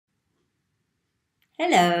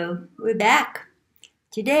Hello, we're back.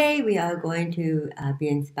 Today we are going to be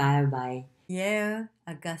inspired by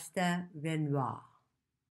Auguste Renoir.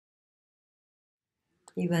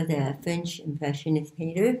 He was a French Impressionist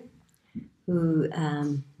painter who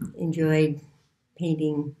enjoyed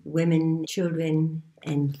painting women, children,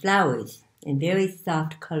 and flowers in very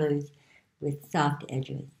soft colors with soft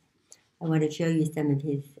edges. I want to show you some of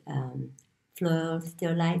his floral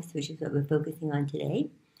still lifes, which is what we're focusing on today.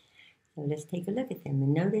 So let's take a look at them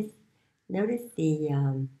and notice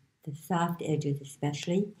the soft edges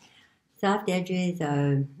especially. Soft edges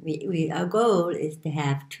are, our goal is to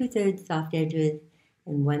have 2/3 soft edges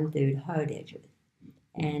and 1/3 hard edges.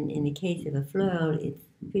 And in the case of a floral, it's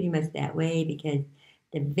pretty much that way because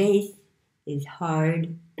the base is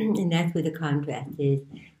hard, and that's where the contrast is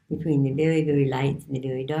between the very, very lights and the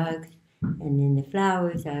very darks. And then the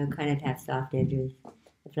flowers kind of have soft edges.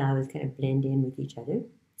 The flowers kind of blend in with each other.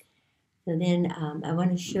 So then I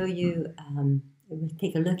want to show you, let's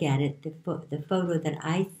take a look at it, the photo that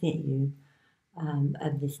I sent you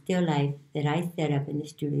of the still life that I set up in the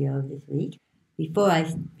studio this week before I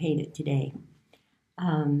painted today.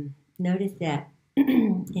 Notice that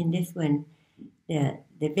in this one,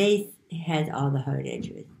 the base has all the hard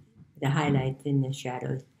edges, the highlights and the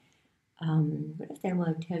shadows. What else I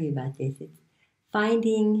want to tell you about this? It's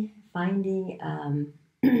finding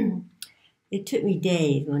it took me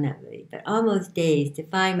days, well not really, but almost days to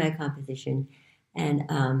find my composition. And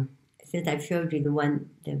since I've showed you the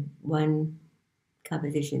one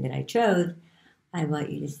composition that I chose, I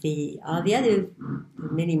want you to see all the others,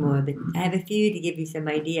 many more, but I have a few to give you some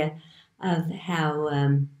idea of how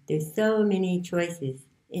there's so many choices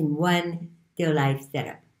in one still life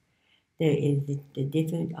setup. There is the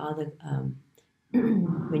different, all the,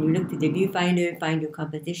 when you look through the viewfinder, find your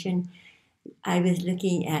composition, I was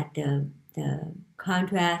looking at the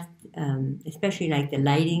contrast, especially like the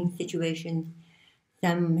lighting situations.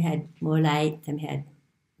 Some had more light, some had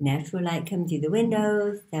natural light come through the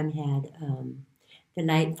windows, some had the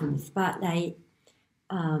light from the spotlight,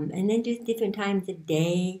 and then just different times of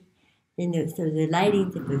day. So the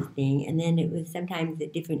lighting's the first thing, and then it was sometimes a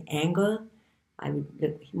different angle. I would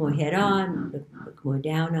look more head on, look more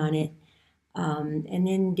down on it, and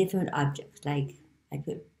then different objects, like I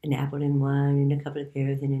put an apple in one and a couple of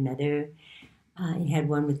pears in another. I had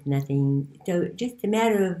one with nothing. So just a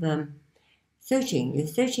matter of searching. You're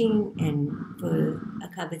searching for a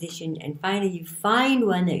composition, and finally you find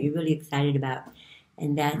one that you're really excited about,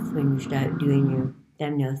 and that's when you start doing your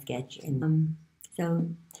thumbnail sketch. And so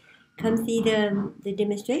come see the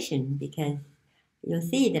demonstration, because you'll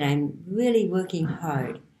see that I'm really working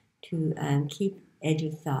hard to keep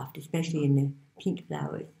edges soft, especially in the pink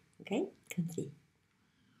flowers. Okay, come see.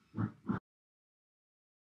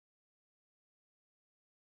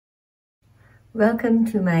 Welcome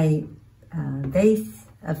to my vase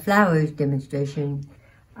of flowers demonstration.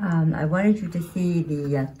 I wanted you to see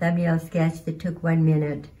the thumbnail sketch that took 1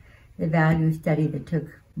 minute, the value study that took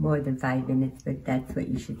more than 5 minutes, but that's what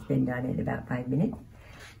you should spend on it, about 5 minutes.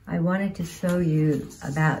 I wanted to show you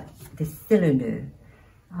about the cylinder,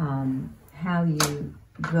 how you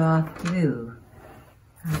draw through.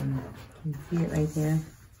 Can you see it right there?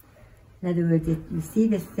 In other words, if you see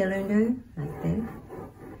the cylinder like this,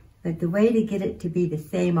 but the way to get it to be the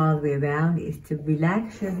same all the way around is to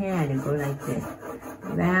relax your hand and go like this.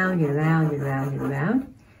 Round and around and around and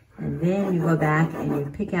around. And then you go back and you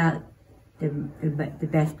pick out the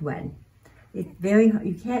best one. It's very hard.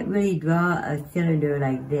 You can't really draw a cylinder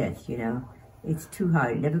like this, you know. It's too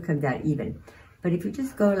hard. It never comes out even. But if you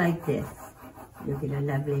just go like this, you'll get a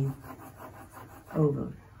lovely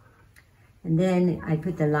oval. And then I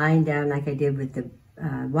put the line down like I did with the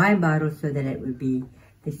wine bottle so that it would be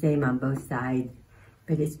the same on both sides.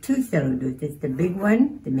 But it's 2 cylinders. It's the big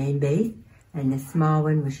one, the main base, and the small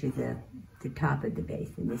one, which is the top of the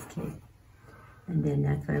base in this case. And then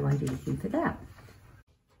that's what I want you to see for that.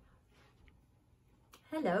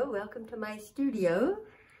 Hello, welcome to my studio.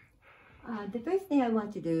 The first thing I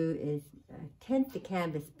want to do is tint the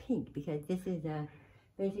canvas pink, because this is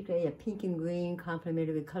basically a pink and green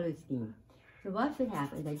complementary color scheme. So watch what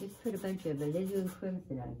happens. I just put a bunch of alizarin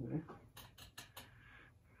crimson on here.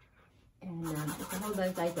 And just a whole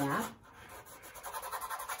bunch like that.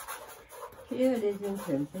 Clear alizarin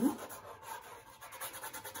crimson.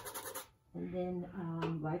 And then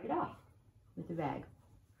wipe it off with a rag.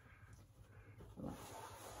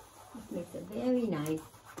 This makes a very nice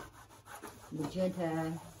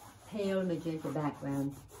magenta, pale magenta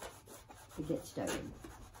background to get started.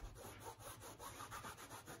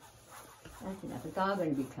 That's enough. It's all going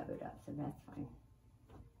to be covered up, so that's fine.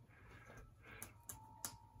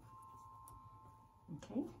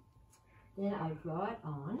 Okay. Then I draw it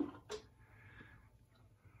on.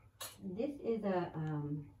 And this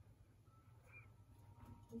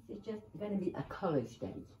is just going to be a color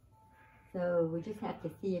study. So we just have to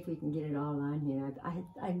see if we can get it all on here.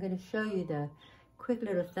 I'm going to show you the quick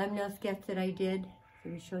little thumbnail sketch that I did.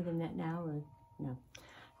 Should we show them that now or no?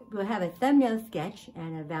 We'll have a thumbnail sketch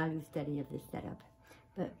and a value study of this setup.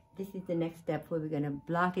 But this is the next step where we're going to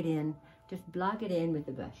block it in, just block it in with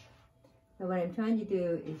the brush. So what I'm trying to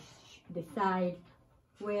do is decide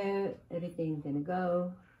where everything's going to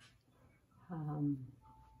go.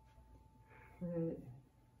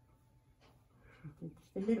 It's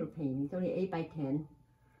a little painting. It's only 8 by 10.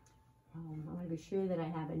 I want to be sure that I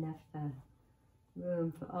have enough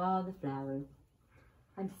room for all the flowers.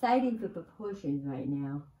 I'm deciding for proportions right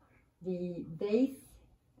now. The vase,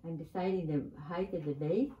 I'm deciding the height of the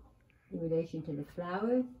vase in relation to the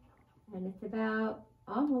flowers, and it's about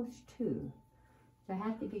almost 2. So I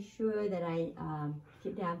have to be sure that I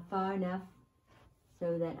get down far enough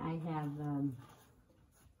so that I have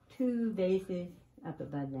 2 vases up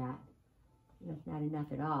above that. That's not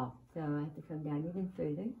enough at all, so I have to come down even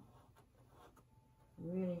further,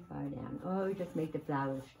 really far down, or just make the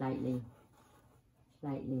flowers slightly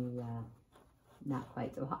not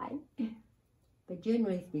quite so high. But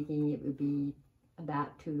generally speaking, it would be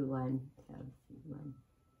about 2 to 1. So 1.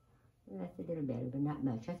 Well, that's a little better, but not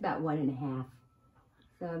much. That's about 1.5.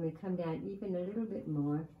 So I'm going to come down even a little bit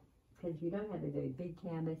more because we don't have a very big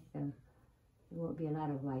canvas, so there won't be a lot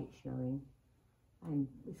of white showing.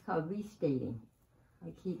 It's called restating.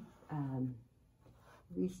 I keep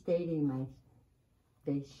restating my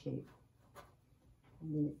base shape.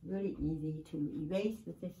 And then it's really easy to erase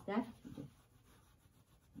with this stuff.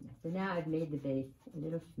 So now I've made the base a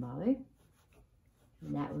little smaller.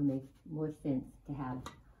 And that will make more sense to have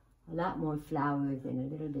a lot more flowers and a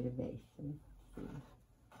little bit of base. So let's see.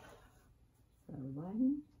 So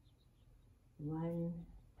one,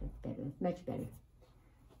 that's better, that's much better.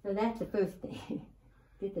 So that's the first thing.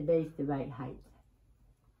 Get the base the right height.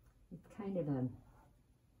 It's kind of a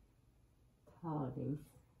tall base.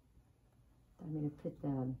 I'm going to put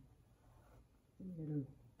the little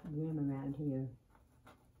rim around here.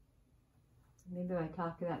 Remember I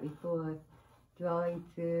talked about before drawing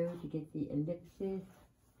through to get the ellipses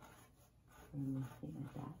and things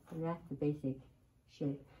like that. So that's the basic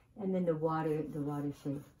shape. And then the water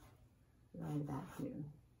shape right about here.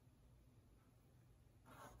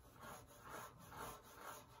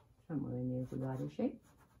 Somewhere in there's a water shape.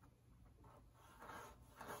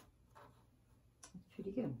 That's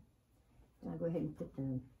pretty good. I'll go ahead and put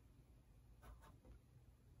the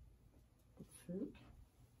fruit.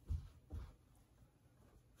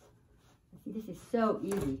 See, this is so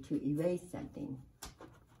easy to erase something.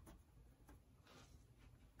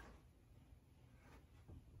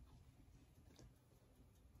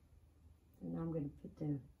 And now I'm going to put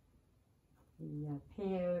the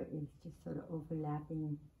pear is just sort of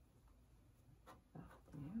overlapping up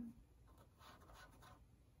there.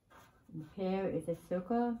 And the pear is a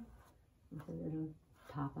circle with a little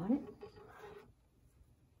top on it.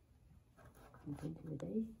 Comes into the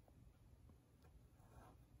base.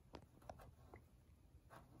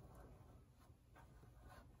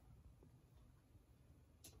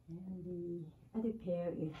 And the other pear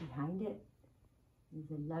is behind it.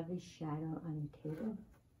 There's a lovely shadow on the table.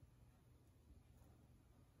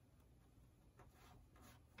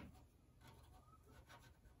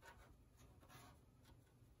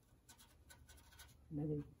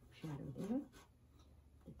 Another shadow there.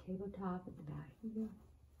 The tabletop is about here.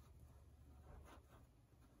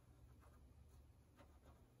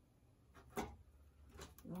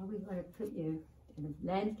 You always want to put your, in the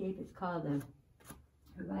landscape it's called the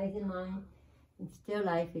horizon line. In still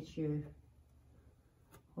life it's your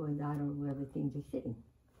horizontal wherever things are sitting.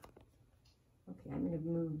 Okay, I'm going to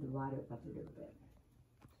move the water up a little bit.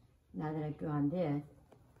 Now that I've drawn this,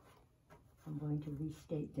 I'm going to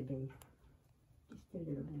restate the base. Just a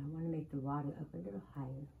little bit. I want to make the water up a little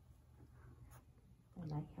higher.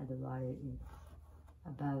 I like how the water is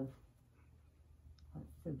above. Oh,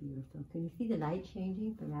 it's so beautiful. Can you see the light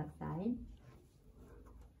changing from outside?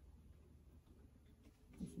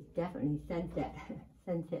 This is definitely sunset,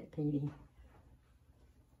 sunset painting.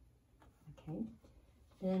 Okay.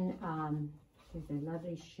 Then there's a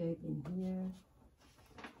lovely shape in here.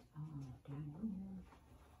 Oh, down here.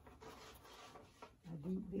 A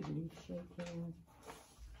deep, big leaf shape there.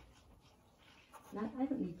 I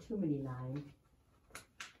don't need too many lines.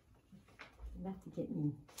 Enough to get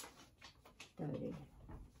me started.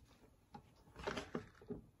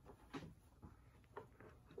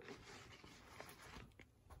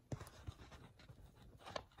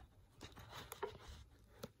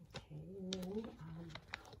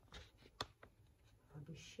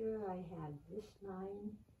 sure I have this line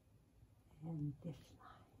and this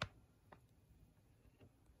line.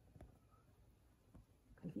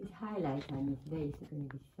 Because these highlights on this vase are going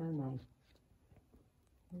to be so nice.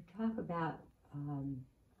 We'll talk about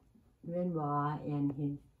Renoir and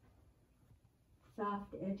his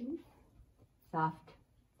soft edges, soft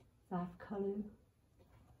color,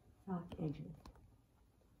 soft edges.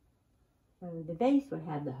 So the vase will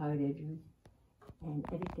have the hard edges and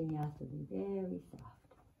everything else will be very soft.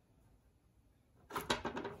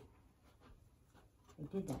 I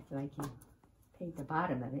did that so I can paint the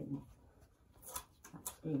bottom of it and not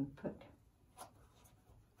staying put.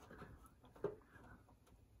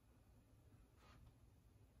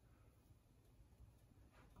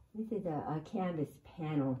 This is a canvas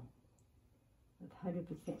panel of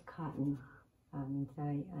 100% cotton,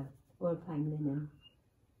 oil pine linen.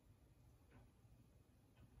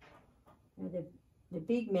 Now the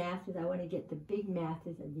big masses, I want to get the big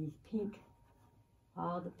masses of these pink,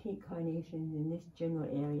 all the pink carnations in this general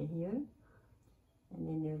area here. And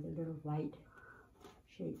then there's a little white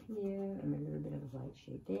shape here and a little bit of a white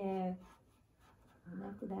shape there. And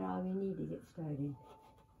that's about all we need to get started.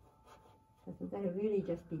 Because we're going to really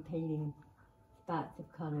just be painting spots of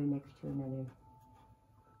color next to another.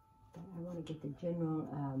 But I want to get the general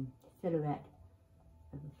silhouette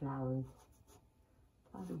of the flowers.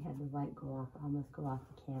 Probably have the white almost go off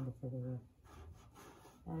the canvas over there.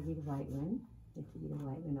 That'll be the white one. This will be the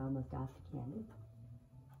white one almost off the canvas.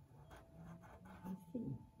 Let's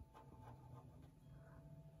see.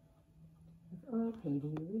 With oil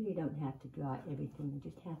painting, you really don't have to draw everything. You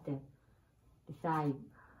just have to decide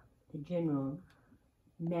the general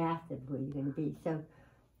mass of where you're going to be. So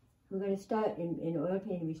we're going to start in oil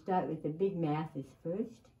painting. We start with the big masses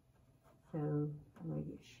first. So I'm going to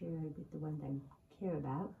get sure I get the ones I care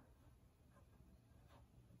about.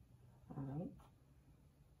 All right.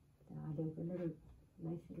 There's a little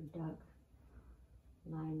nice little dark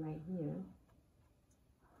line right here.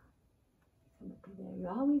 Come up to there. You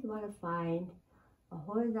always want to find a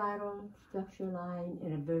horizontal structure line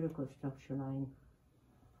and a vertical structure line.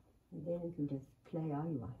 And then you can just play all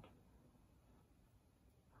you want.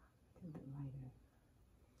 A little bit lighter.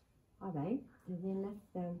 All right, and then let's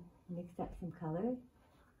mix up some color.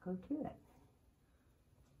 Go to it.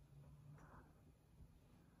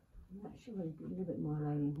 I'm not sure, a little bit more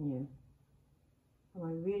light in here. I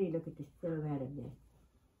want to really look at the silhouette of this.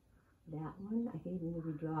 That one, I can even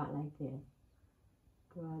maybe draw it like this.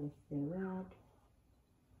 Draw the silhouette.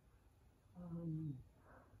 And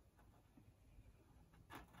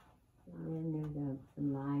then there's some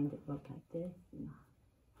lines that look like this. And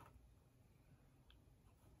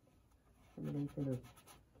some of those little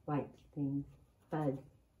white things, buds,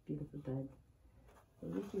 beautiful buds. So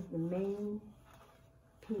this is the main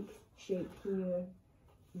pink shape here.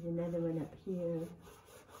 There's another one up here.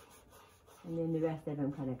 And then the rest of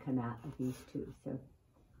them kind of come out of these two. So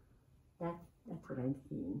that's what I'm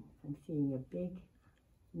seeing. I'm seeing a big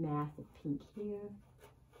mass of pink here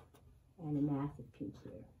and a mass of pink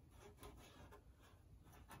here.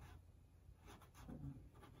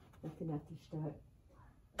 That's enough to start.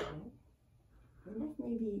 Okay. And let's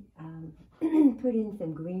maybe put in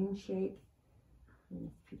some green shapes. And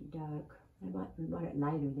it's pretty dark. I want it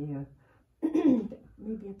lighter there. But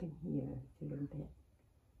maybe up in here, it's a little bit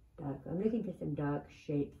dark. I'm looking for some dark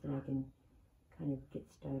shapes that I can kind of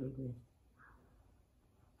get started with.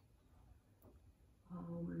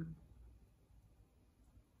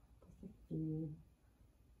 Just a few.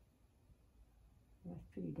 That's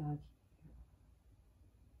pretty dark.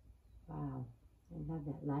 Wow, I love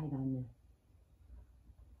that light on the,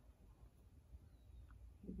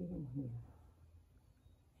 maybe in here.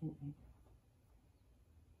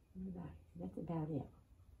 That's about it.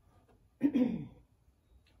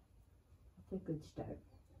 That's a good start.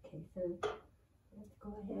 Okay, so let's go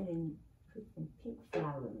ahead and put some pink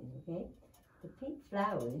flowers in, okay? The pink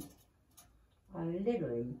flowers are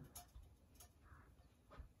literally,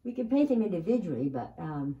 we can paint them individually, but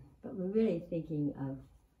we're really thinking of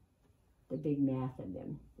the big mass of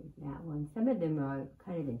them. There's that one. Some of them are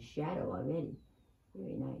kind of in shadow already.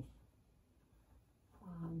 Very nice.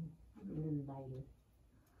 A little lighter.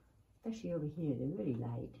 Especially over here, they're really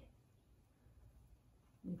light.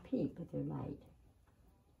 They're pink, but they're light.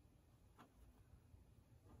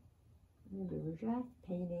 Remember, we're just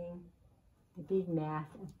painting the big mass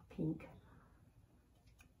of pink.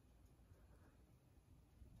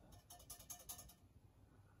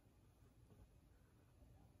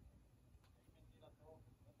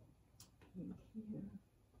 Pink here.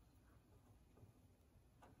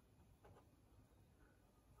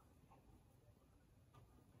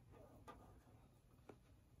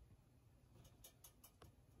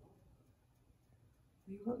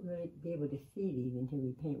 You won't really be able to see these until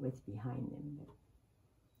we paint what's behind them, but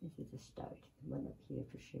this is a start. One up here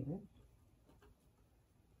for sure.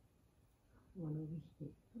 One over here.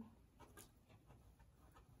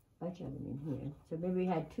 Bunch of them in here. So maybe we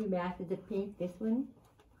had two masses of pink. This one,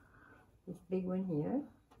 this big one here,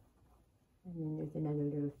 and then there's another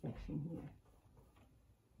little section here.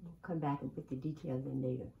 We'll come back and put the details in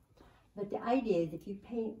later. But the idea is if you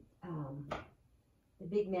paint the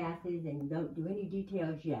big masses and don't do any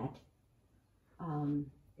details yet,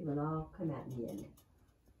 it will all come out in the end.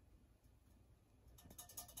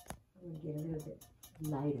 I'm going to get a little bit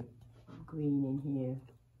lighter green in here.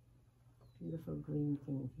 Beautiful green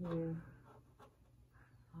things here.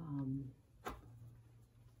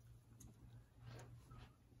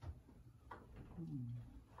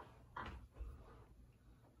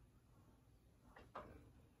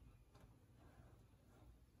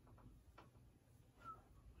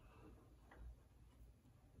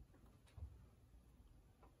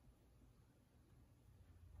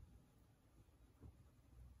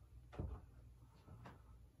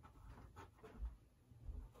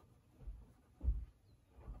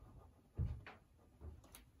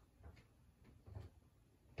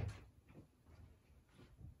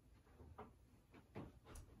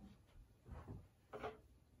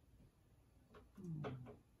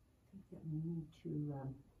 I think that we need to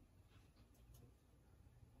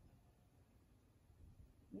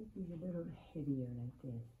make these a little heavier like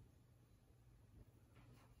this.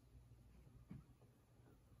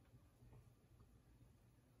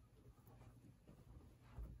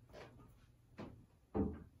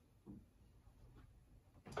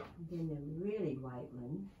 And then the really white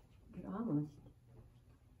ones, you could almost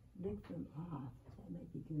lift them off. That might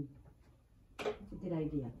be good. That's a good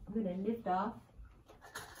idea. I'm going to lift off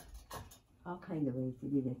all kinds of ways to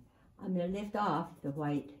do this. I'm going to lift off the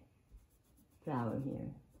white flower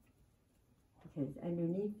here because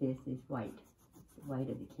underneath this is white. It's the white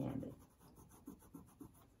of the canvas.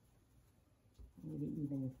 Maybe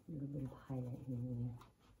even a little bit of highlight here and there.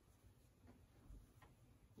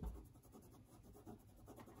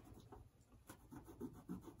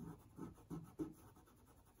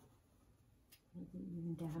 Maybe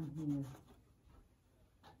even down here.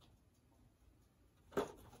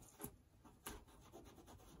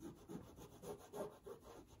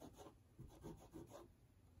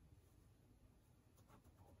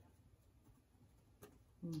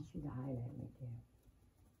 You see the highlight right there.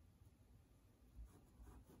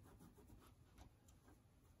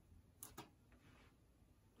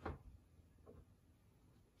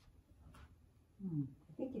 I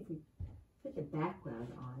think if we put the background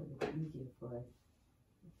on, it would be easier for us.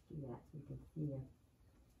 Let's do that so you can see it.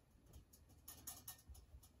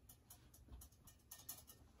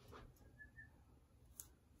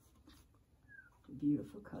 It's a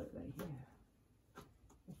beautiful color right here.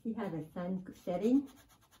 See how the sun's setting?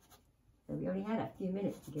 So we only had a few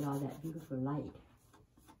minutes to get all that beautiful light.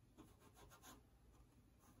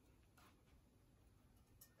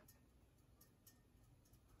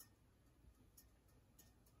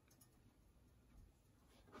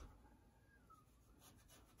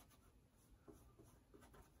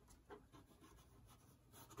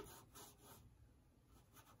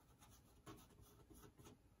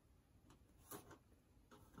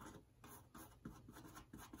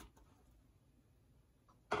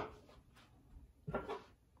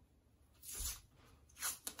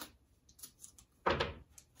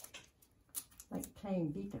 Like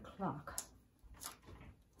playing beat the clock.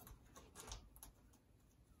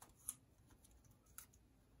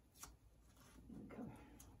 There we go.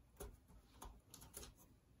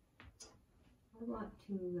 I want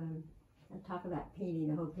to I'll talk about painting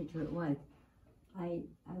the whole picture at once. I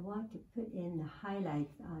want to put in the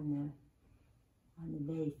highlights on the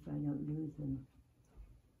base so I don't lose them.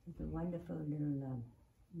 There's a wonderful little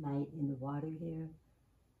light in the water here.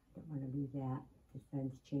 I don't want to lose that. The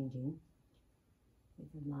sun's changing.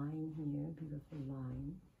 There's a line here, a beautiful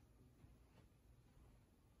line.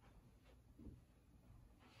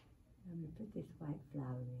 I'm going to put this white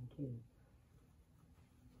flower in too.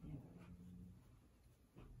 Yeah.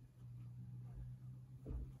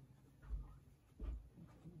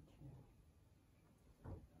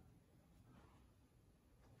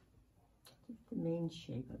 Just the main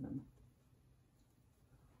shape of them.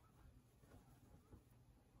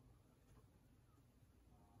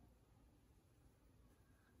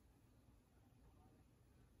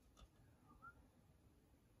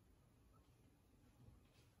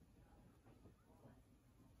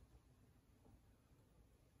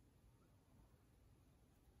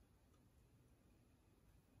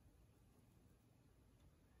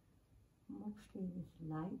 actually this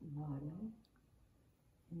light water,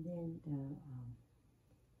 and then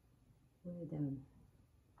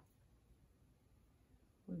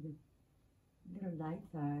where the little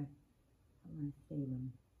lights are, I want to save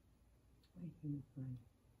them right here in front.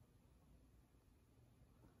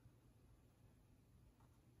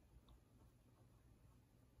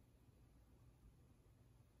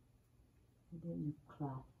 And then the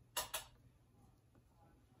cloth.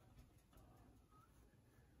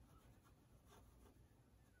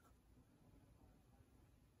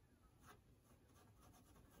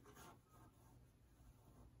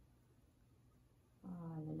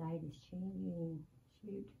 The light is changing.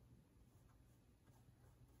 Shoot.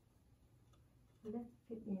 So let's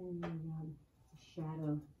put in the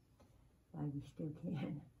shadow while we still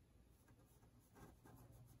can.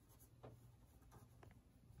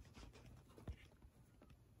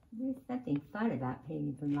 There's something fun about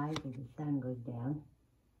painting from light as the sun goes down.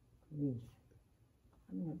 Please.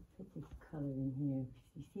 I'm going to put this color in here.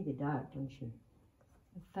 You see the dark, don't you?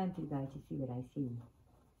 It's fun for you guys to see what I see.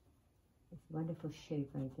 This wonderful shape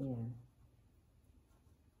right there.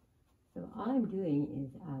 So all I'm doing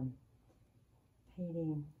is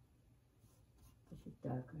painting. This is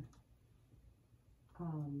darker.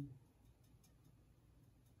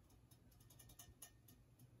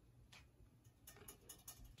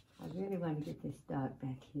 I really want to get this dark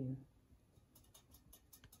back here.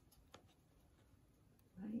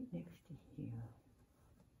 Right next to here.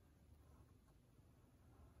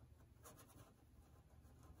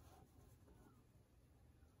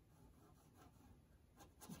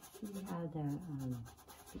 See how the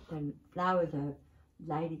flowers are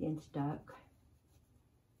light against dark.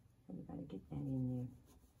 I've got to get that in there.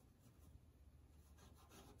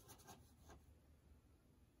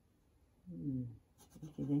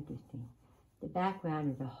 This is interesting. The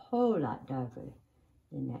background is a whole lot darker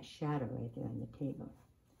than that shadow right there on the table.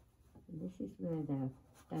 And this is where the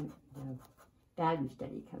value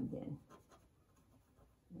study comes in.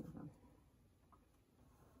 There we go.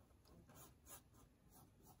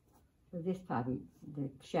 So this probably, the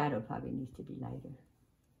shadow probably needs to be lighter,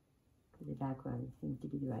 because the background seems to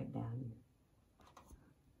be the right value.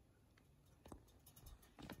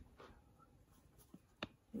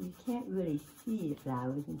 So you can't really see the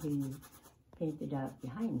flowers until you paint the dark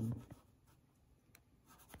behind them.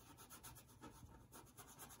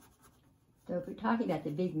 So if we're talking about the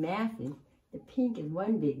big masses, the pink is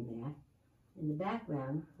one big mass. In the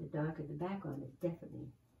background, the darker the background is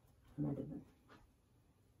definitely another one.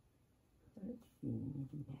 Let's see,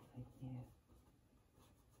 maybe that right there.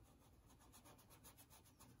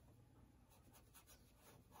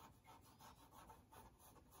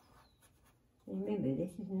 Remember,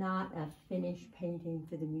 this is not a finished painting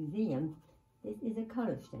for the museum. This is a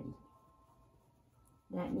color study.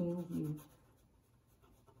 That means you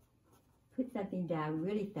put something down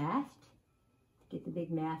really fast to get the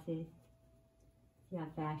big masses. See how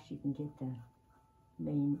fast you can get the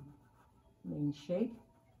main shape.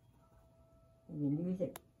 And then lose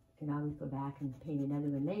it. You can always go back and paint another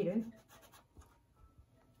one later.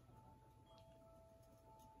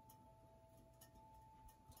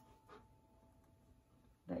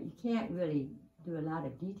 But you can't really do a lot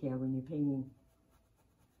of detail when you're painting.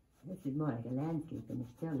 This is more like a landscape than a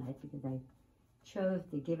still life, because I chose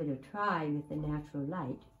to give it a try with the natural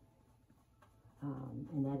light.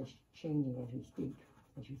 And that is changing as we speak,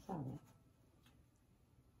 as you saw that.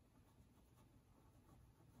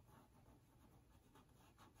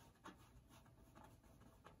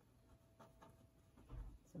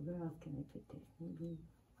 So where else can I put this? Maybe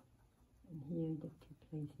in here, the two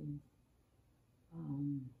places.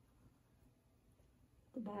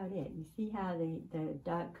 That's about it. You see how the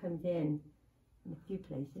dark comes in a few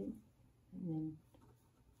places, and then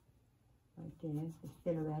right there, the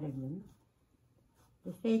silhouette of them.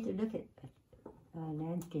 They say to look at a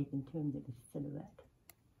landscape in terms of a silhouette.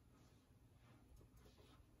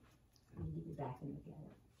 Let me get back and look at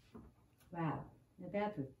it. Wow, now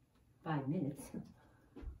that was 5 minutes.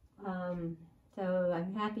 So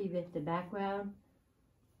I'm happy with the background,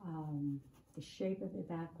 the shape of the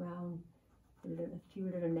background, a few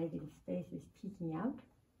little negative spaces peeking out.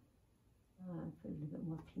 Put a little bit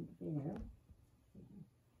more pink there.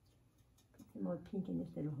 Put some more pink in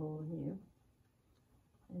this little hole here.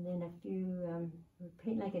 And then a few,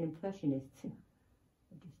 paint like an impressionist.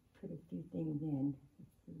 I'll just put a few things in.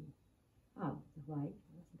 Let's see. Oh, the white,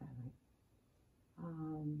 that's about right.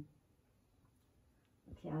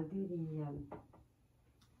 Okay, I'll do the,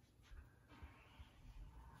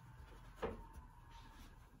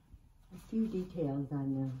 a few details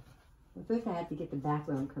on the, well, first I have to get the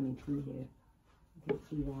background coming through here. You can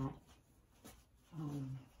see that.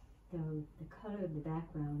 So the color of the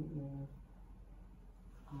background is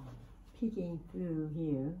peeking through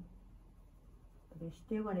here, but I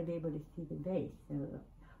still want to be able to see the base. So,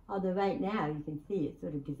 although right now you can see it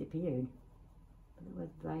sort of disappeared, but it was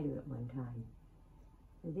brighter at one time.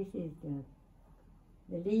 So this is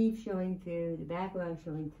the leaves showing through, the background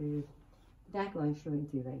showing through, the background showing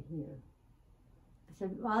through right here. So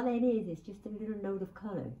all that is just a little note of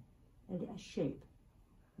color, a shape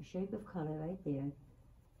of color right there,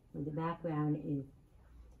 where the background is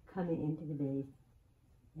coming into the base.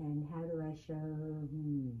 And how do I show?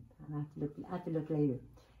 I'll have to look later.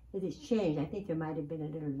 Because it's changed. I think there might have been a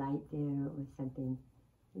little light there or something.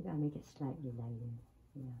 Maybe I'll make it slightly lighter.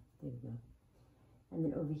 Yeah, there we go. And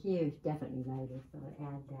then over here is definitely lighter, so I'll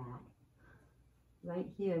add that. Right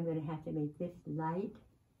here I'm going to have to make this light.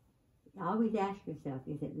 Always ask yourself,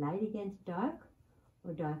 is it light against dark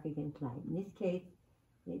or dark against light? In this case,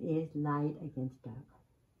 it is light against dark.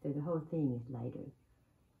 So the whole thing is lighter.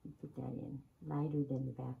 You put that in. Lighter than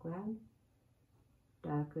the background,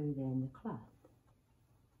 darker than the cloth.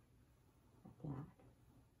 Like that.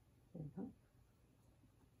 There we go.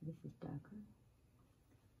 This is darker.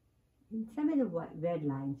 And some of the red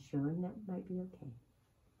lines shown, that might be okay.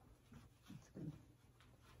 That's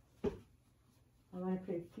good. I want to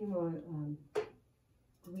put a few more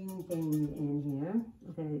green things in here.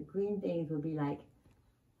 The green things will be like,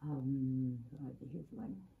 here's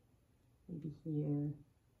one. Maybe here.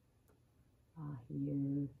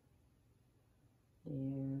 Here,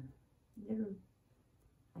 there, little,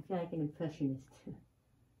 I feel like an impressionist.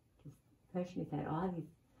 Just impressionist had all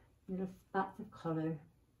these little spots of color.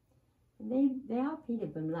 And they all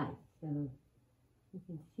painted from life, so you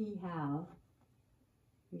can see how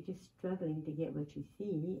you're just struggling to get what you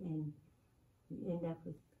see and you end up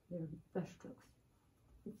with little brush strokes.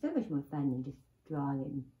 It's so much more fun than just drawing it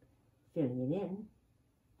and filling it in.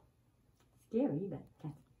 Scary, but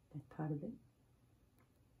that's part of it.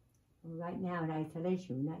 Well, right now in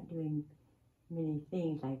isolation, we're not doing many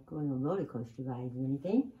things like going on roller coaster rides or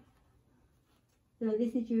anything. So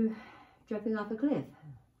this is you jumping off a cliff.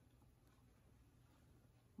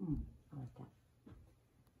 I like that.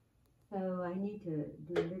 So I need to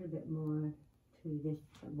do a little bit more to this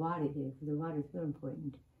water here, because the water is so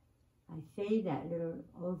important. I say that little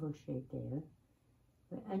oval shape there,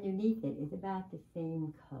 but underneath it is about the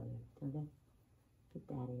same color. So let's put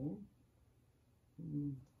that in.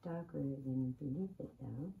 Darker than beneath it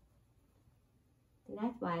though. So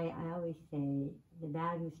that's why I always say the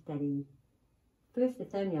value study, first the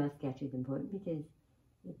thumbnail sketch is important because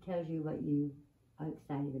it tells you what you are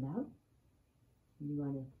excited about. You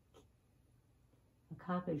want to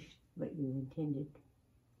accomplish what you intended.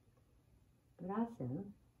 But also,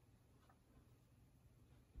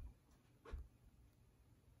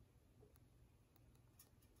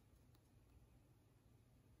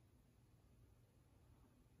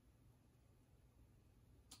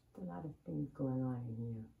 a lot of things going on in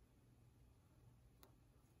here.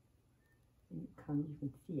 And it comes, you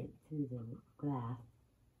can see it through the glass,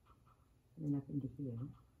 and then up into here,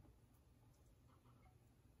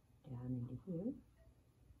 down into here.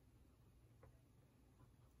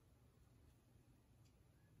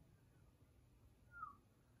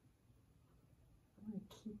 I want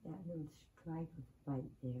to keep that little stripe of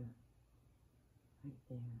white there, right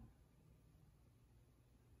there.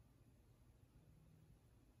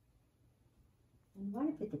 And you want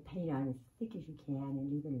to put the paint on as thick as you can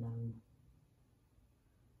and leave it alone.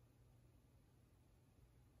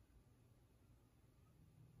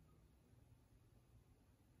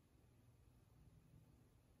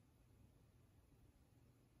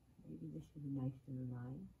 Maybe this is a nice little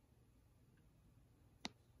line.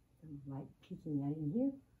 Some white peeking out in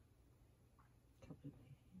here. A couple of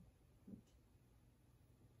places.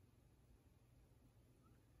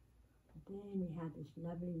 But then we have this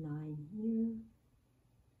lovely line here.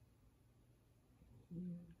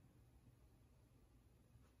 Here.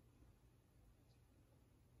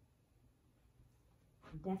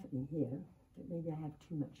 Definitely here, but maybe I have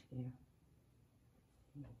too much there.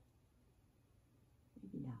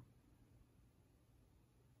 Maybe not.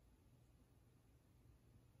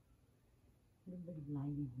 A little bit of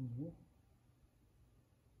light in here.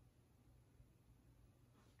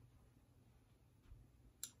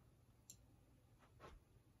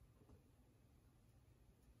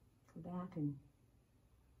 Go back and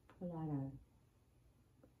pull out a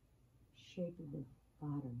shape of the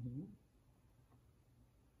bottom here.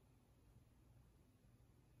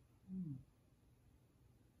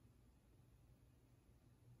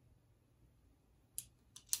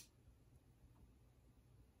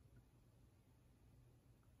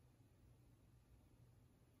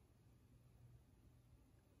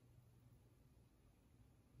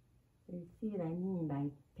 So you see what I mean by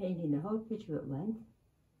painting the whole picture at once.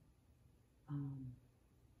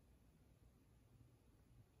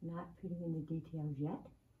 Not putting in the details yet.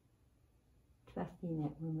 Trusting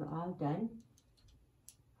that when we're all done,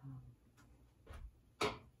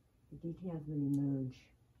 the details will emerge.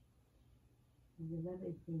 And the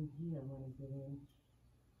lovely thing here I want to get in.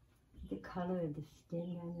 See the color of the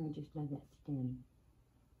stem down there? I just love that stem.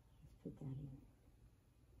 Let's put that in.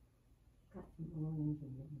 Got some orange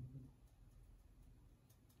in it.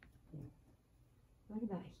 There. What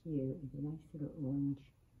about here is a nice little orange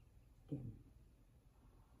stem.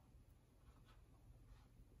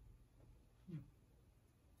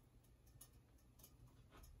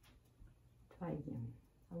 Try again.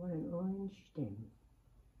 I want an orange stem.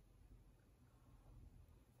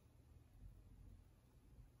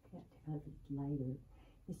 Can't tell if it's lighter.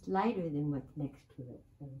 It's lighter than what's next to it.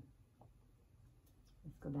 So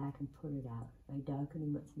let's go back and pull it out. By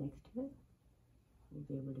darkening what's next to it, we'll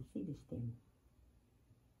be able to see the stem.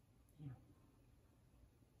 Yeah.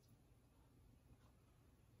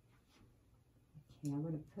 Okay, I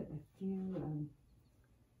want to put a few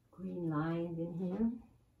green lines in here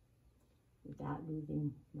without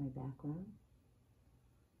losing my background.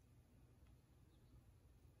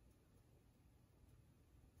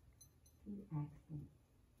 Few accents.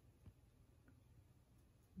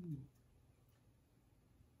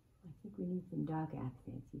 I think we need some dark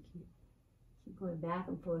accents. You keep going back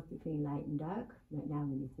and forth between light and dark. Right now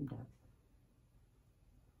we need some darks.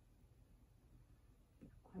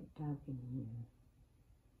 It's quite dark in here.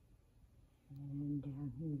 And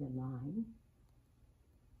down here the line.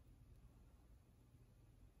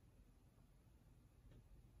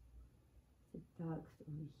 The darks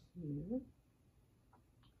over here.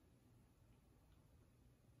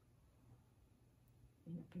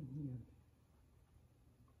 And up in here.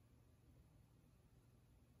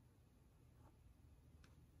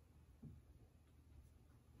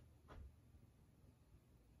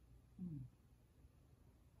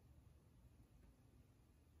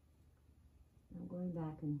 I'm going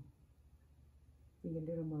back and being a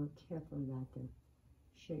little more careful about the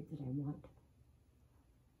shape that I want.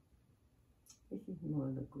 This is more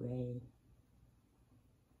of a gray.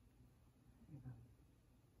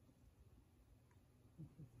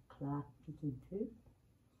 This is cloth peeking through.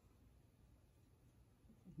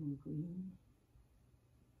 This is more green.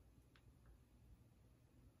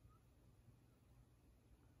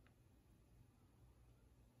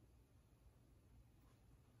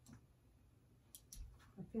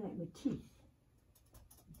 I feel like Matisse.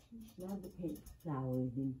 Matisse loved to paint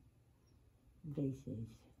flowers in vases.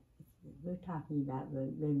 We're talking about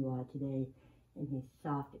Renoir today and his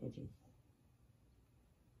soft edges.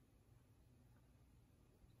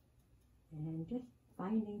 And just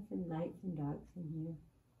finding some lights and darks in here.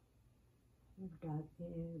 A little dark there, a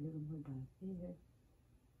little more dark there,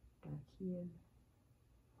 dark here,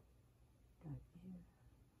 dark there.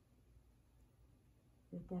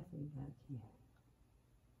 There's definitely dark here.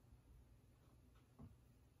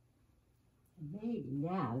 And maybe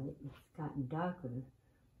now that it's gotten darker,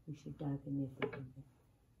 we should darken this a little bit.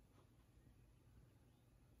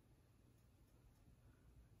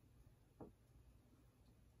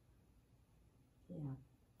 Yeah,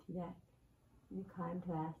 see that? The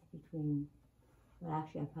contrast between, well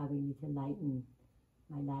actually I probably need to lighten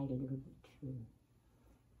my light a little bit too.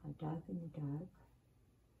 I'll darken the dark.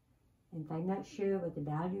 And if I'm not sure what the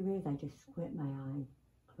value is, I just squint my eye,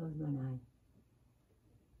 close one eye,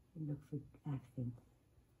 and look for accents.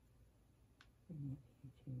 And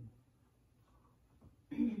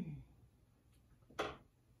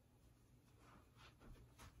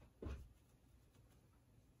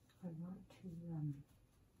I want to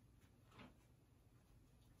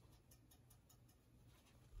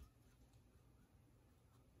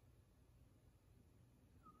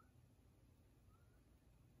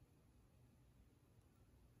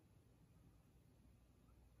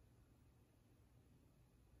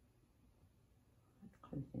that's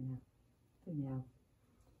close enough for now.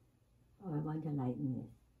 Oh, I want to lighten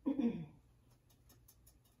this.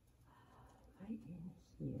 Right in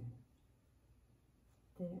here.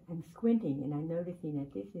 I'm squinting and I'm noticing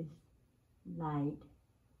that this is light.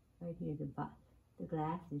 Right here, the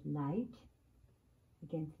glass is light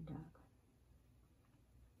against the dark.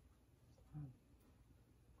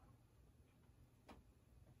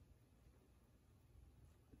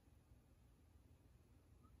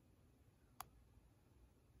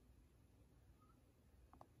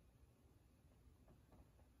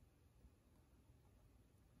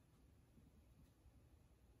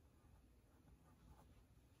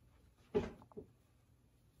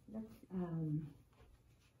 Let's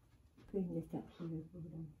bring this up here.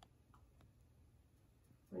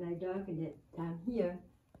 When I darken it down here,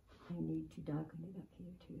 I need to darken it up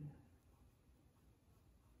here too.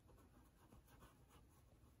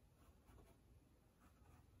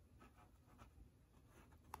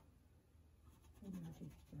 And I'll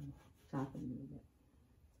just soften a little bit.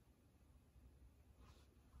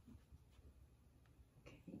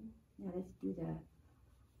 Okay, now let's do the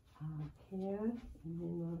pear, and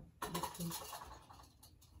then we'll see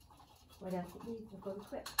what else it needs before we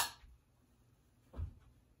quit.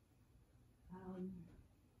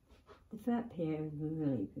 The front pear is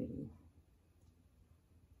really pretty.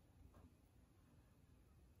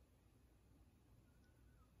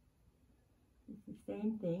 It's the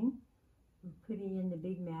same thing. We're putting in the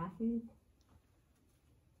big masses,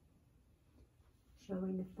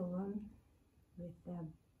 showing the form with the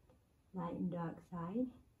light and dark side.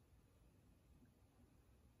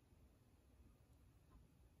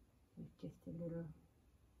 With just a little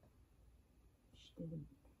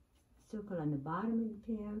circle on the bottom of the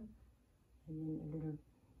pear, and then a little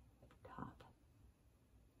top.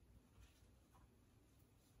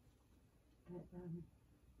 But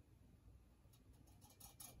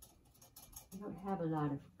I don't have a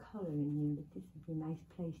lot of color in here, but this is a nice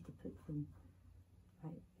place to put some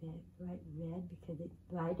bright red because it's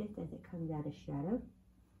brightest as it comes out of shadow.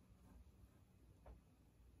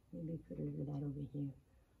 Maybe put a little of that over here.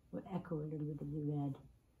 We'll echo a little bit of the red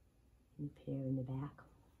in the pear in the back.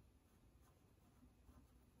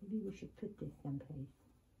 Maybe we should put this someplace.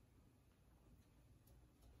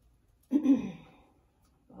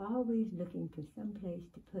 Always looking for some place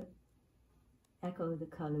to echo the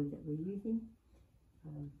colors that we're using.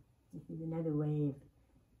 This is another way of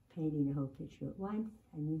painting the whole picture at once.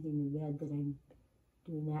 I'm using the red that I'm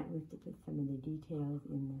doing that with to put some of the details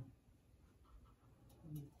in the,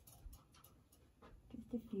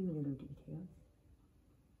 just a few little details.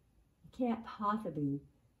 You can't possibly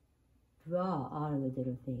draw all of the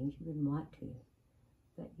little things, you wouldn't want to,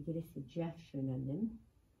 but you get a suggestion of them.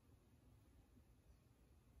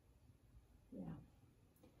 Yeah,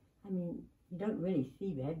 I mean, you don't really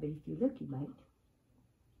see red, but if you look, you might.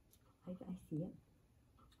 I see it.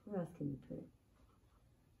 Where else can you put it?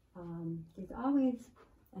 There's always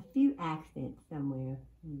a few accents somewhere.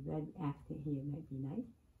 The red accent here might be nice.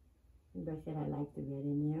 Remember I said I like the red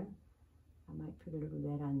in there. I might put a little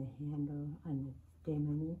red on the handle, on the stem,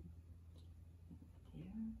 I mean.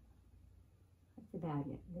 There. That's about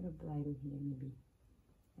it. A little brighter here, maybe.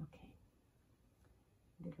 Okay.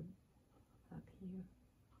 A little up here.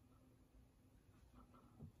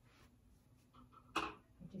 I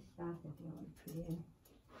just thought that I want to put in.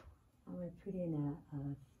 I want to put in a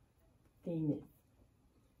thing that's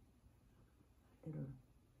little.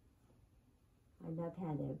 I love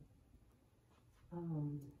how the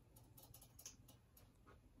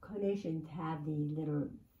carnations have these little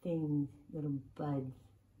things, little buds,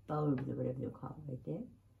 bulbs or whatever they're called right there.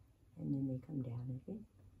 And then they come down like this.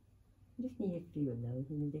 I just need a few of those.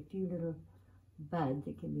 And there's a few little buds.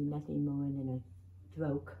 It can be nothing more than a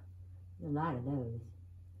stroke. There's a lot of those.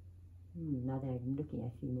 Now that I'm looking,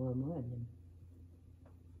 I see more and more of them.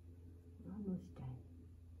 Almost done.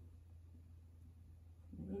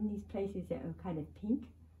 In these places that are kind of pink,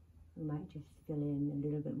 we might just fill in a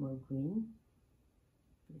little bit more green.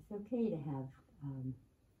 But it's okay to have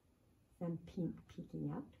some pink peeking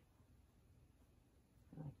out.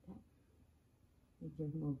 I like that. Maybe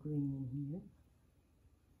there's more green in here.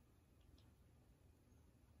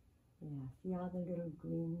 Yeah, see all the little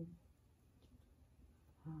greens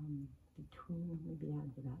between, maybe that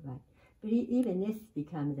was about right. But even this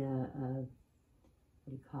becomes a what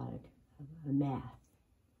do you call it, a mass.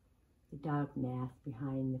 The dark mass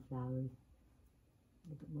behind the flowers. A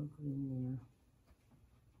little bit more green there.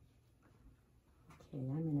 Okay,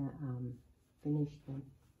 I'm going to finish the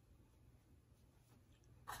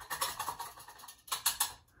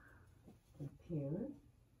pear.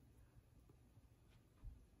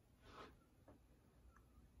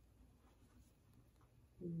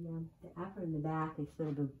 The apple in the back is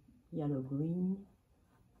sort of a yellow-green,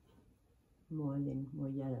 more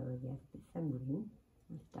yellow, I guess, but some green.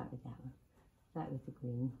 Let's start with that one. Start with the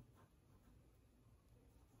green.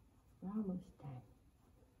 We're almost done.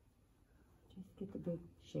 Just get the big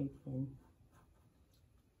shapes in.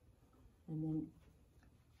 And then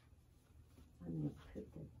I'm going to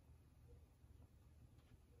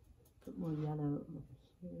put more yellow over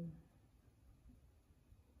here.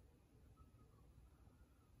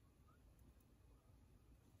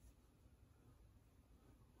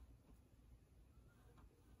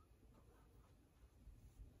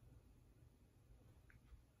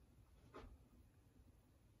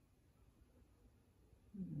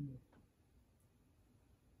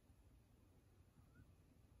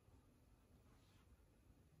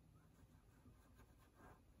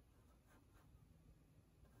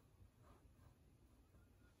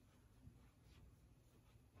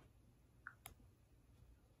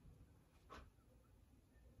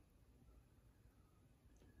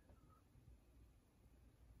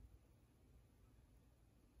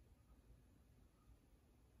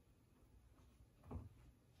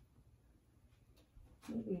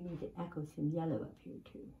 Maybe we need to echo some yellow up here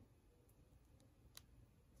too.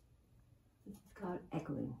 This is called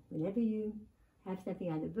echoing. Whenever you have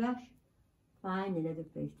something on the brush, find another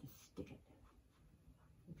place to stick it.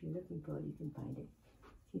 If you're looking for it, you can find it.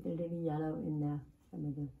 See the little yellow in some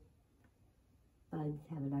of the buds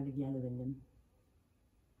have a lot of yellow in them.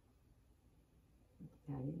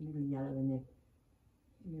 Got it, a little yellow in the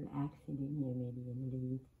little accent in here, maybe in the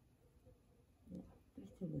leaves. Yeah,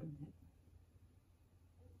 just a little bit.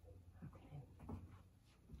 Okay.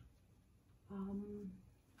 I'm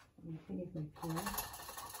going to finish my color.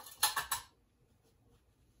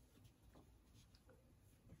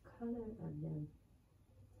 The color of the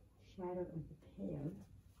shadow of the pail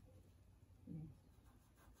is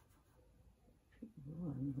pretty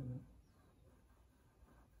warm here.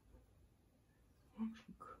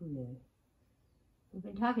 Actually cooler. We've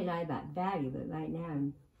been talking a lot about value, but right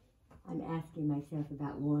now I'm asking myself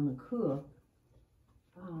about warm and cool.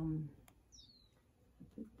 I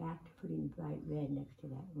put back to putting bright red next to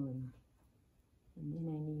that orange. And then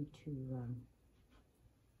I need to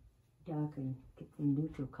darken, get some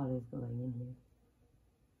neutral colors going in here.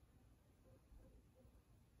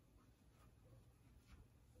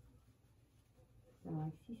 So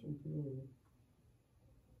I see some blue.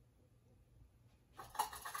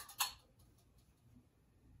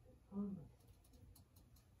 Oh.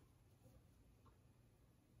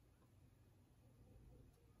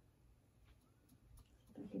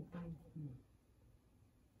 See if I can find some.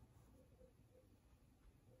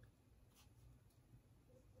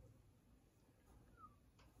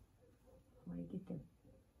 I want to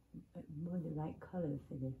get more the right color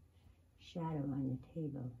for the shadow on the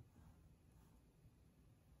table.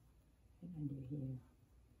 And under here.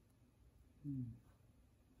 Maybe.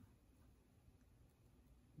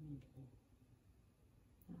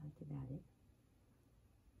 Oh, that's about it.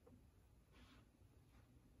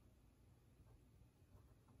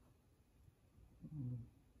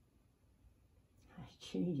 It's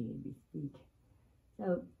changing as we speak.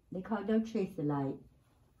 So they call it don't chase the light.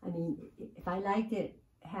 I mean, if I liked it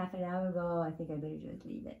half an hour ago, I think I better just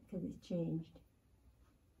leave it because it's changed.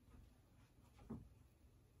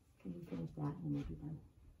 Can you finish that and we'll be done?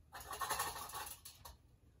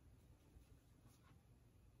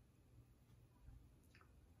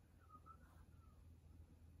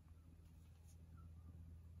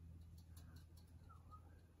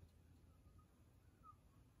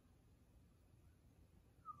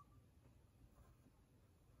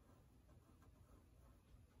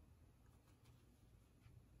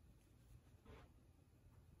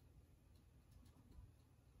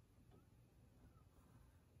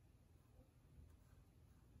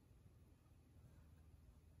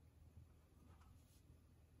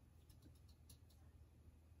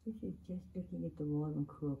 This is just looking at the warm and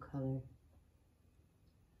cool color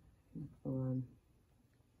and form.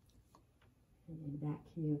 And then back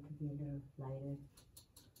here could be a little lighter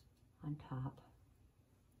on top.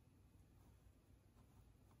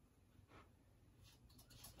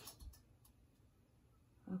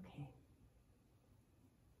 Okay.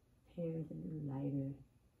 Hair is a little lighter.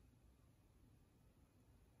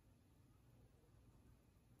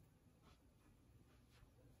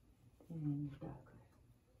 And darker.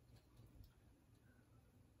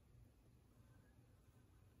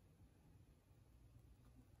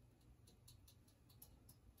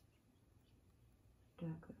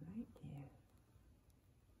 Darker right there.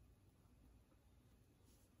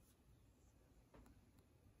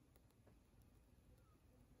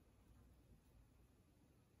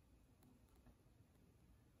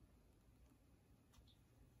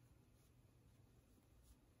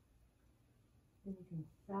 Then you can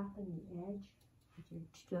soften the edge with your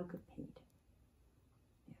stroke of paint.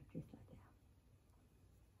 Yeah, just like that.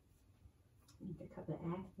 Need a couple of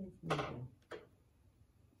accents, maybe.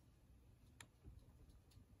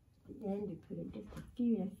 The end you put in just a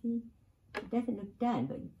few. Now see, it doesn't look done,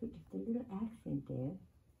 but you put just a little accent there.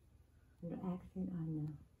 A little accent on the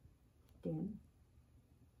stem.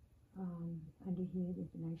 Under here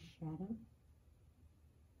there's a nice shadow.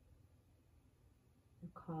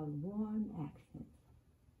 They're called warm accents.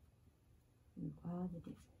 And all the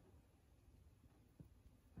different.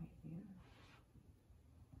 Right there.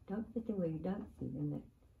 Don't put them where you don't see them.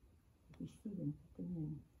 If you see them, put them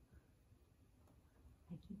in.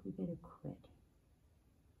 I think we better quit.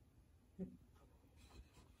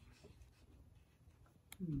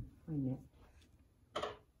 Wait a minute.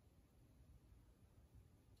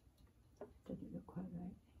 Doesn't look quite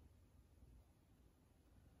right.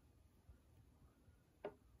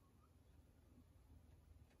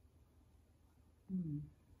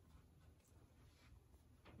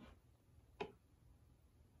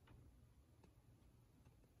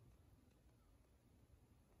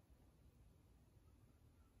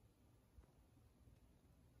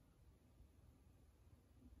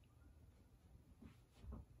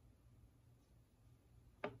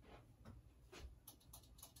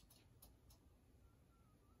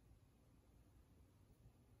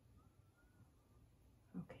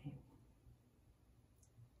 Okay.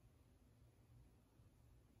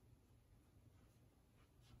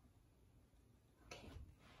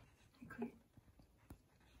 Great.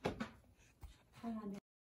 Hold on.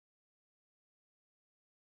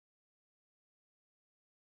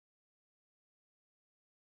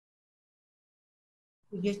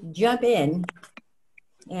 You just jump in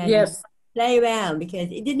and Yes, play around because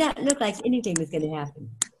it did not look like anything was going to happen.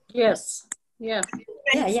 yes, yeah.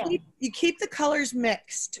 You keep the colors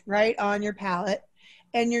mixed, right, on your palette,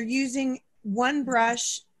 and you're using one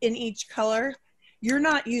brush in each color. You're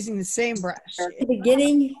not using the same brush. At the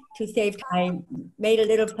beginning, to save time, made a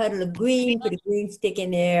little puddle of green, put a green stick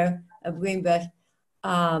in there, a green brush,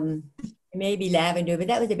 maybe lavender, but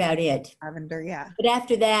that was about it. Lavender, yeah. But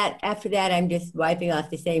after that, I'm just wiping off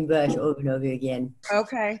the same brush over and over again.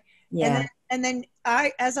 Okay. Yeah. And then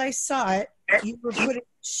as I saw it, you were putting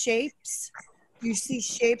shapes. You see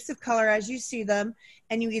shapes of color as you see them,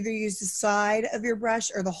 and you either use the side of your brush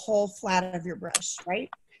or the whole flat of your brush, right?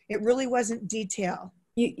 It really wasn't detail.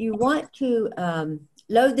 You want to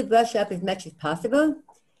load the brush up as much as possible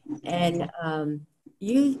and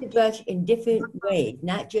use the brush in different ways,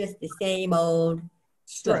 not just the same old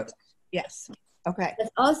Stroke. Yes. Okay.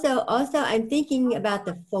 But also, I'm thinking about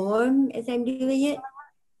the form as I'm doing it.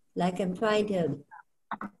 Like I'm trying to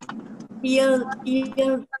feel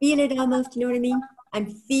it almost, you know what I mean? I'm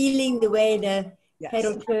feeling the way the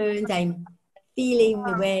petal turns. I'm feeling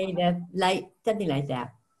the way the light, something like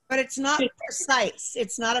that. But it's not precise.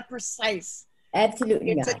 It's not a precise.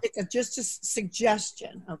 Absolutely not. It's just a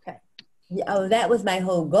suggestion. Okay. Yeah, oh, that was my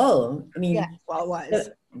whole goal. I mean, yeah, well, it was.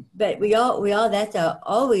 But we all that's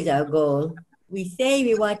always our goal. We say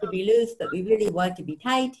we want to be loose, but we really want to be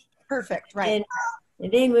tight. Perfect, right.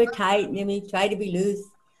 And then we're tight, and then we try to be loose.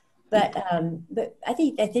 But I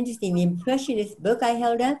think that's interesting. The Impressionist book I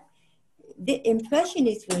held up, the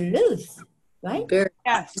Impressionists were loose, right?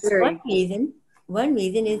 Yes. One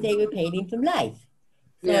reason is they were painting from life.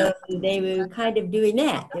 So they were kind of doing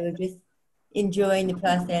that. They were just enjoying the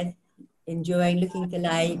process, enjoying looking at the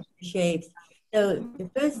light, the shapes. So the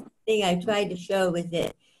first thing I tried to show was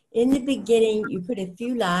that in the beginning, you put a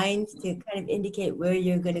few lines to kind of indicate where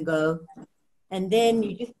you're going to go. And then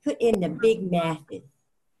you just put in the big masses,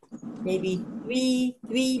 maybe three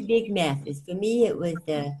big masses. For me, it was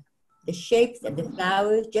the shapes of the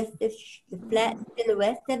flowers, just the flat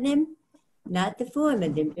silhouettes of them, not the form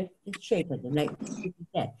of them, just the shape of them, like you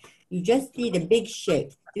said. You just see the big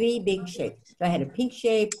shapes, 3 big shapes. So I had a pink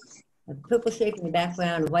shape, a purple shape in the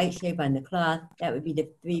background, a white shape on the cloth. That would be the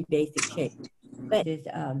 3 basic shapes. But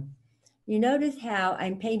you notice how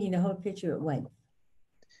I'm painting the whole picture at once.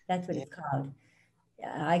 That's what it's called.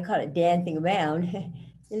 I call it dancing around.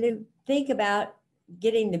 And then think about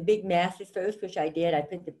getting the big masses first, which I did. I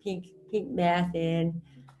put the pink mass in,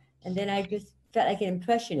 and then I just felt like an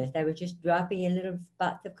impressionist. I was just dropping in little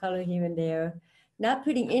spots of color here and there, not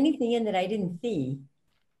putting anything in that I didn't see.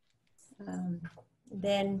 But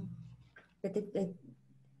the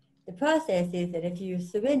process is that if you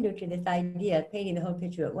surrender to this idea of painting the whole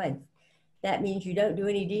picture at once, that means you don't do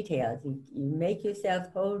any details. You make yourself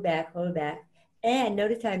hold back, and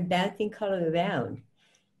notice how I'm bouncing color around.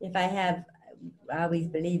 If I always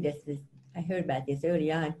believe this, I heard about this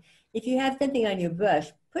early on. If you have something on your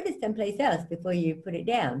brush, put it someplace else before you put it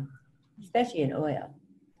down, especially in oil,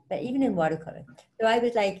 but even in watercolor. So I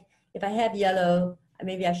was like, if I have yellow,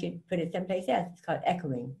 maybe I should put it someplace else. It's called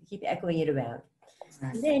echoing. You keep echoing it around.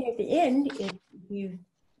 And then at the end, if you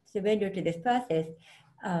surrender to this process,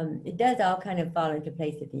 it does all kind of fall into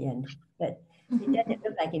place at the end, but it doesn't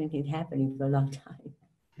look like anything's happening for a long time.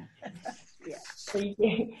 So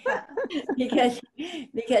because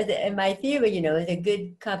my theory, is a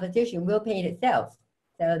good composition will paint itself.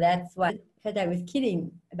 So that's why, because I was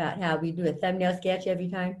kidding about how we do a thumbnail sketch every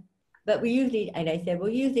time, but we usually, and I said, well,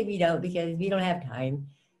 usually we don't because we don't have time.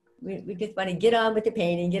 we just want to get on with the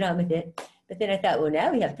painting, get on with it. But then I thought, well,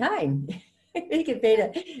 now we have time. we can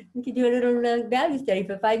do a little value study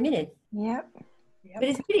for 5 minutes. Yep. But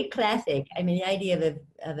it's pretty classic. I mean, the idea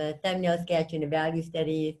of a thumbnail sketch and a value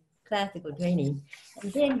study is classical training.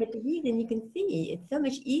 And then, but the reason you can see it's so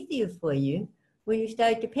much easier for you when you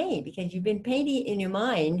start to paint, because you've been painting in your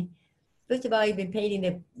mind. First of all, you've been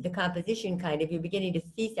painting the composition kind of, you're beginning to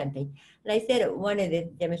see something. And I said at one of the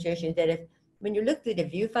demonstrations that when you look through the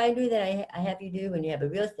viewfinder that I have you do when you have a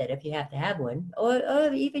real setup, you have to have one,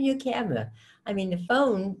 or even your camera. I mean, the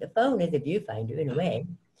phone is a viewfinder in a way.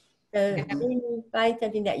 So then you find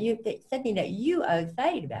something that you are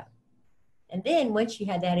excited about. And then once you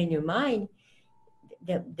have that in your mind,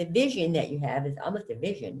 the vision that you have is almost a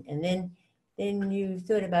vision. And then you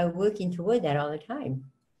sort of are working toward that all the time.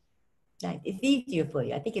 It's easier for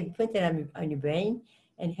you. I think it puts it on your brain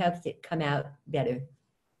and helps it come out better.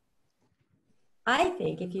 I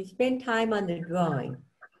think if you spend time on the drawing,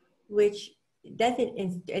 which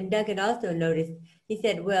doesn't, and Duncan also noticed, he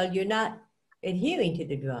said, well, you're not adhering to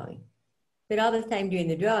the drawing. But all this time doing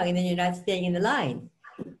the drawing, and then you're not staying in the lines.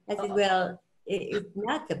 I said, well, it's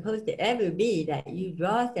not supposed to ever be that you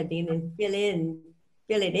draw something and then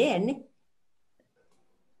fill it in.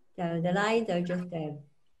 So the lines are just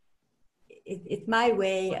it's my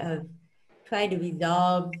way of trying to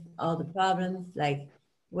resolve all the problems, like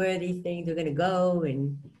where these things are going to go.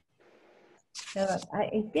 And so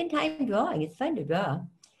I spend time drawing. It's fun to draw.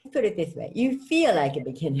 Put it this way, you feel like a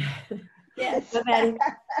beginner. Yes.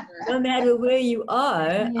 no matter where you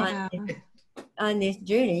are Yeah. on this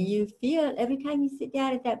journey, you feel every time you sit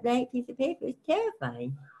down at that blank piece of paper, it's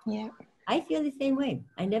terrifying. Yeah. I feel the same way.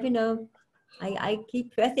 I never know. I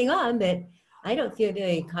keep pressing on, but I don't feel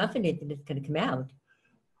very confident that it's going to come out.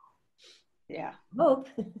 Yeah. Hope.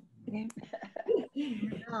 Yeah.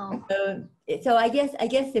 No. So I guess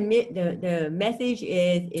the message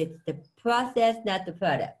is it's the process, not the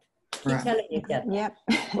product. Keep telling yourself. Yep.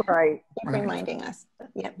 Right. Keep reminding us.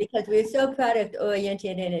 Yep. Because we're so product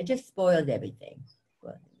oriented and it just spoils everything.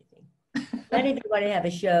 Not if you want to have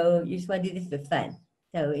a show, you just want to do this for fun.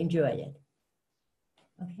 So enjoy it.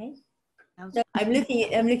 Okay. So I'm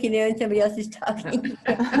looking there and somebody else is talking.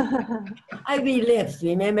 I read lips,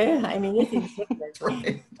 remember? I mean, this is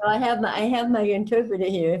different. So I have my interpreter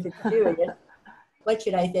here if it's serious. What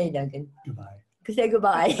should I say, Duncan? Goodbye. Say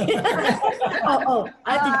goodbye.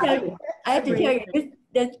 I have to tell you,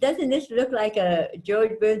 doesn't this look like a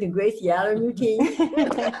George Burns and Gracie Allen routine?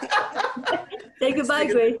 Say goodbye,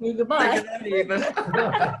 Gracie. Goodbye.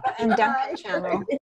 And Duncan channel.